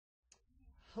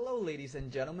Hello ladies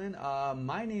and gentlemen,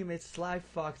 my name is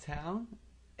SlyFoxHound,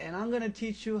 and I'm gonna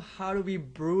teach you how to be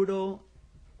brutal,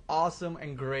 awesome,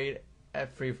 and great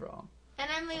at free-for-all. And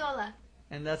I'm Leola.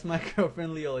 And that's my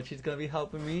girlfriend Leola. She's gonna be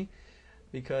helping me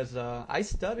because I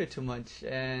stutter too much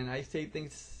and I say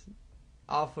things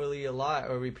awfully a lot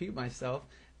or repeat myself.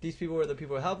 These people are the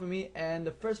people helping me, and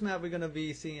the first map we're gonna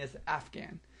be seeing is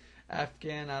Afghan.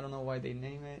 Afghan, I don't know why they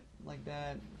name it like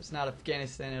that. It's not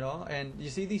Afghanistan at all. And you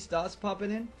see these dots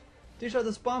popping in? These are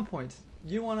the spawn points.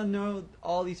 You want to know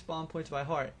all these spawn points by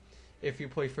heart if you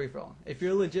play free-for-all. If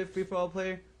you're a legit free-for-all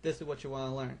player, this is what you want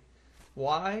to learn.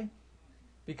 Why?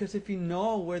 Because if you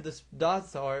know where the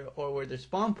dots are or where the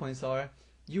spawn points are,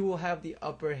 you will have the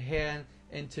upper hand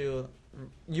into...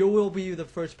 You will be the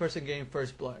first person getting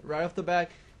first blood. Right off the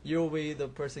bat, you'll be the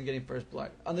person getting first blood.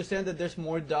 Understand that there's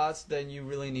more dots than you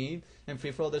really need. In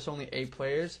free-for-all, there's only 8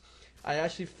 players. I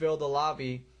actually filled the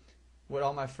lobby with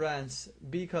all my friends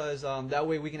because that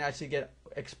way we can actually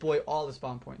exploit all the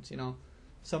spawn points. You know,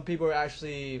 some people are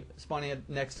actually spawning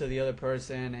next to the other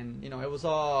person, and you know it was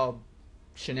all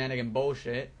shenanigan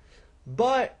bullshit.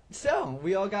 But still,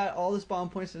 we all got all the spawn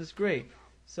points, and it's great.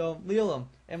 So, Leola,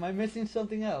 am I missing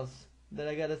something else that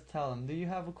I gotta tell them? Do you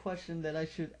have a question that I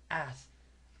should ask?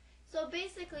 So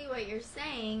basically what you're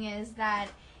saying is that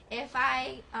if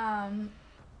I,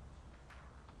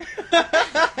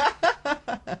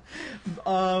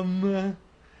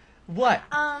 What?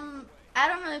 I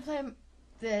don't really play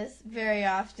this very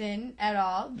often at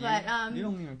all, but, you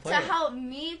don't even play to it. help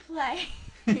me play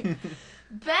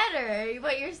better,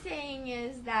 what you're saying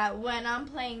is that when I'm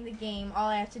playing the game, all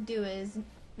I have to do is,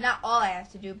 not all I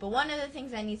have to do, but one of the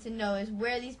things I need to know is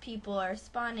where these people are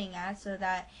spawning at, so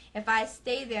that if I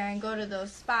stay there and go to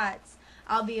those spots,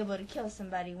 I'll be able to kill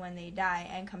somebody when they die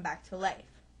and come back to life.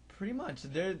 Pretty much.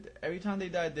 Every time they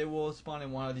die, they will spawn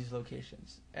in one of these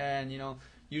locations. And, you know,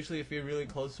 usually if you're really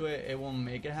close to it, it won't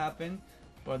make it happen,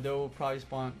 but they will probably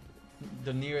spawn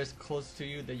the nearest close to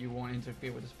you that you won't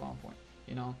interfere with the spawn point.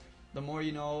 You know, the more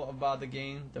you know about the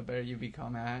game, the better you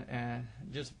become at, and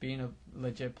just being a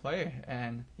legit player.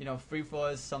 And you know, free-for-all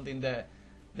is something that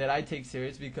I take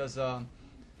serious because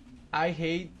I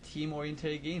hate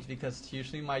team-oriented games because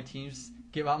usually my teams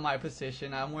give out my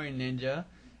position. I'm wearing ninja,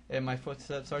 and my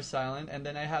footsteps are silent, and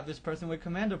then I have this person with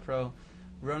Commando Pro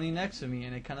running next to me,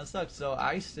 and it kind of sucks. So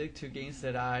I stick to games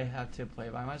that I have to play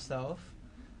by myself.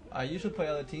 I usually play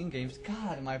other team games.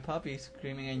 God, my puppy's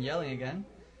screaming and yelling again.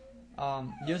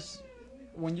 Just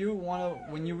when you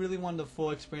really want the full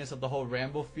experience of the whole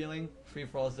Rambo feeling,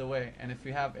 free-for-all is the way. And if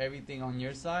you have everything on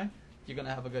your side, you're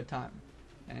gonna have a good time.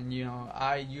 And you know,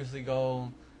 I usually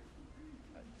go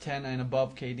 10 and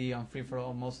above KD on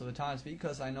free-for-all most of the times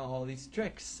because I know all these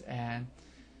tricks. And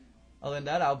other than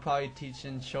that, I'll probably teach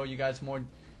and show you guys more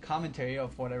commentary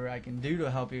of whatever I can do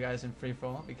to help you guys in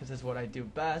free-for-all because it's what I do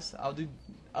best. I'll do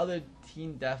other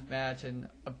team deathmatch and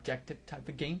objective type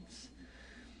of games,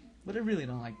 but I really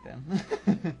don't like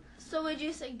them. So would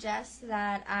you suggest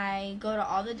that I go to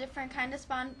all the different kind of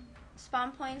spawn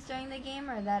points during the game,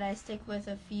 or that I stick with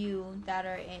a few that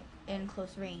are in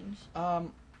close range?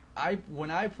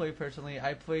 When I play personally,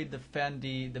 I play defend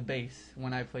the base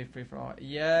when I play free-for-all.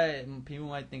 Yeah, people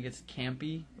might think it's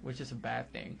campy, which is a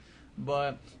bad thing.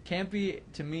 But campy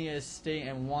to me is staying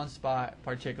in one spot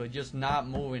particularly, just not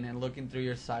moving and looking through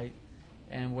your sight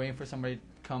and waiting for somebody to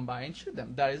come by and shoot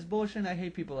them. That is bullshit, and I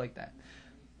hate people like that.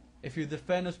 If you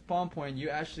defend a spawn point, you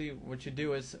actually, what you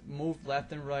do is move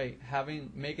left and right,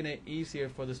 making it easier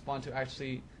for the spawn to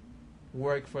actually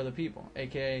work for the people.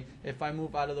 AKA, if I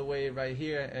move out of the way right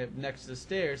here next to the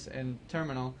stairs and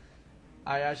terminal,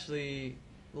 I actually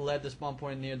let the spawn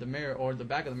point near the mirror or the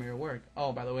back of the mirror work.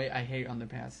 Oh, by the way, I hate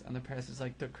Underpass. Underpass is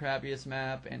like the crappiest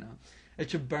map, and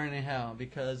it should burn in hell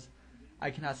because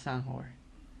I cannot sound whore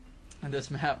on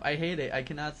this map. I hate it. I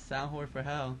cannot sound whore for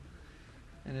hell,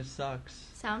 and it sucks.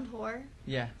 Sound whore?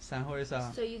 Yeah, sound whore is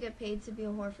So you get paid to be a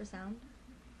whore for sound?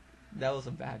 That was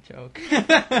a bad joke.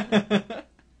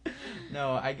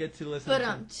 No, I get to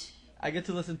listen. I get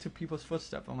to listen to people's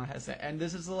footsteps on my headset, and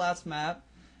this is the last map.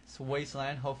 It's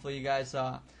Wasteland. Hopefully you guys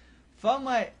found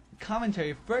my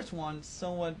commentary, first one,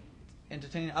 somewhat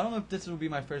entertaining. I don't know if this will be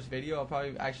my first video. I'll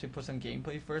probably actually put some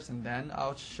gameplay first, and then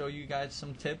I'll show you guys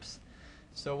some tips.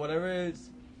 So whatever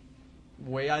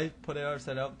way I put it or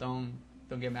set up, don't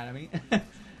get mad at me.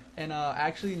 And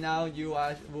actually now you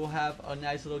will have a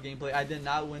nice little gameplay. I did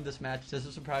not win this match. This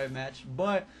was a private match,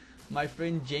 but my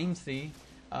friend Jamesy,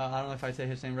 I don't know if I say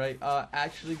his name right,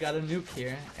 actually got a nuke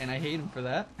here, and I hate him for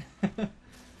that.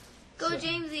 Go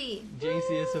Jamesy!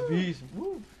 Jamesy is a beast.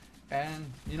 Woo!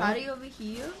 And you know, party over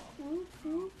here. Woo,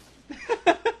 woo.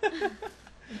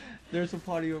 There's a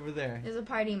party over there. There's a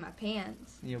party in my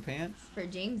pants. In your pants? For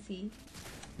Jamesy.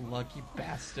 Lucky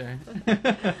bastard.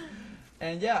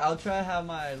 And yeah, I'll try to have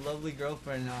my lovely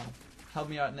girlfriend help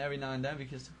me out every now and then,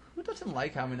 because who doesn't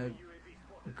like having a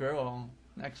girl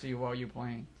next to you while you're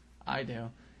playing? I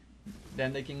do.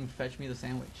 Then they can fetch me the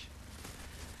sandwich.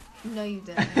 No, you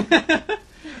didn't.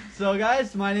 So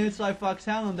guys, my name is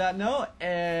SlyFoxHound on that note,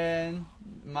 and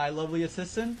my lovely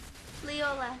assistant,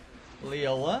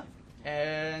 Leola.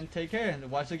 And take care and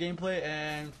watch the gameplay,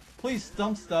 and please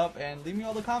thumbs up and leave me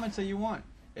all the comments that you want.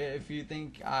 If you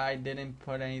think I didn't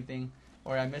put anything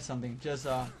or I missed something, just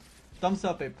thumbs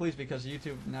up it please, because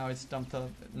YouTube now it's thumbs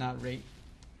up, not rate.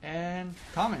 And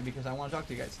comment, because I want to talk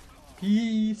to you guys.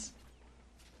 Peace.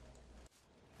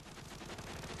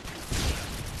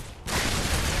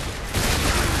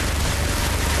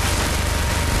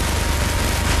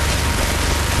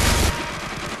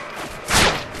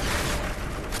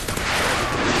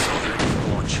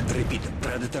 Repeat,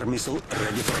 Predator missile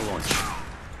ready for launch.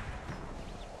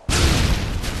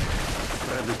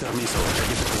 Predator missile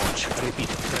ready for launch. Repeat,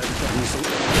 Predator missile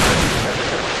ready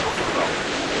for launch.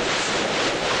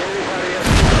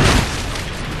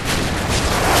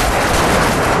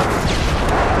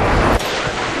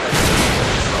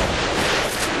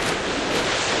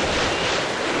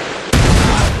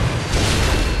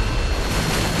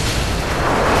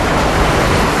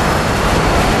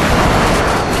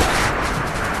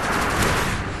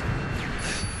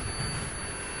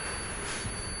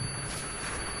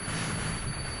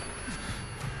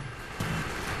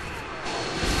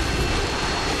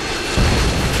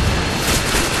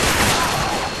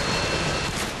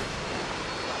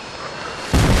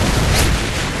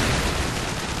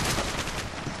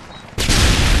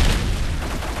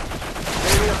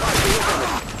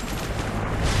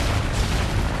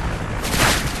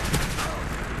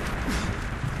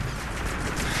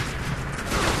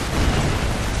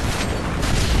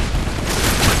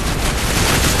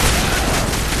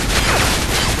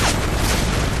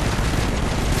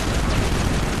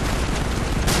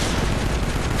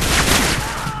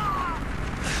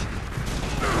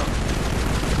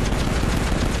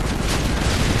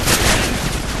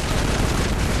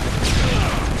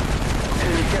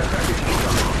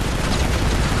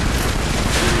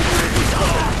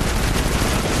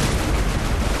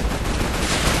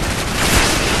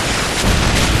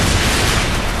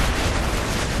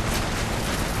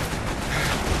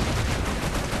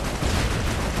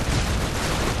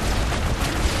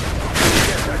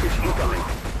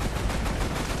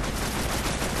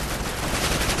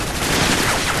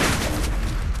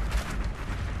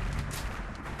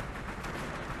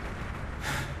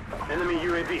 Enemy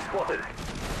UAV spotted.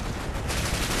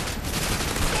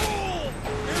 Oh!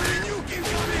 Enemy nuke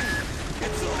incoming!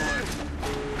 It's over!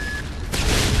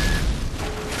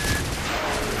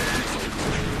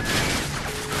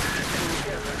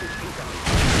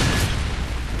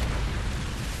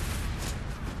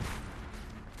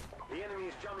 The enemy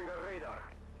is jamming our radar.